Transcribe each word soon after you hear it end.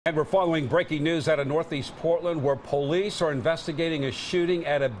And we're following breaking news out of Northeast Portland, where police are investigating a shooting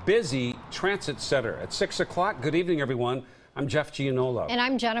at a busy transit center. At 6 o'clock, good evening, everyone. I'm Jeff Giannola. And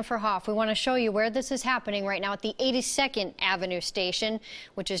I'm Jennifer Hoff. We want to show you where this is happening right now at the 82nd Avenue station,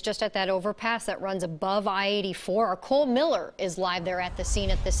 which is just at that overpass that runs above I-84. Our Cole Miller is live there at the scene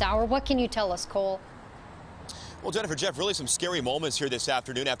at this hour. What can you tell us, Cole? Well, Jennifer, Jeff, really some scary moments here this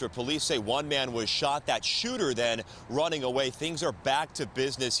afternoon after police say one man was shot. That shooter then running away. Things are back to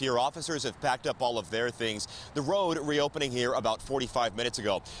business here. Officers have packed up all of their things. The road reopening here about 45 minutes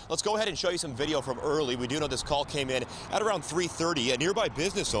ago. Let's go ahead and show you some video from early. We do know this call came in at around 3:30. A nearby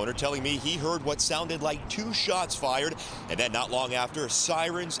business owner telling me he heard what sounded like 2 shots fired, and then not long after,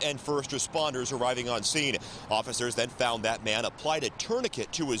 sirens and first responders arriving on scene. Officers then found that man, applied a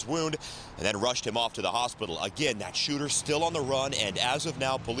tourniquet to his wound, and then rushed him off to the hospital. Again, that shooter still on the run, and as of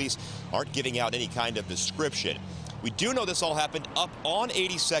now, police aren't giving out any kind of description. We do know this all happened up on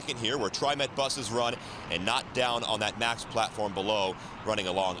 82nd here, where TriMet buses run, and not down on that MAX platform below, running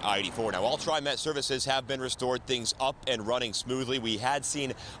along I-84. Now, all TriMet services have been restored, things up and running smoothly. We had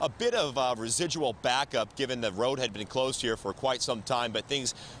seen a bit of residual backup, given the road had been closed here for quite some time, but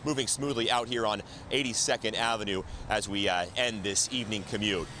things moving smoothly out here on 82nd Avenue as we end this evening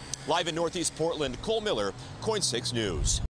commute. Live in Northeast Portland, Cole Miller, KOIN 6 News.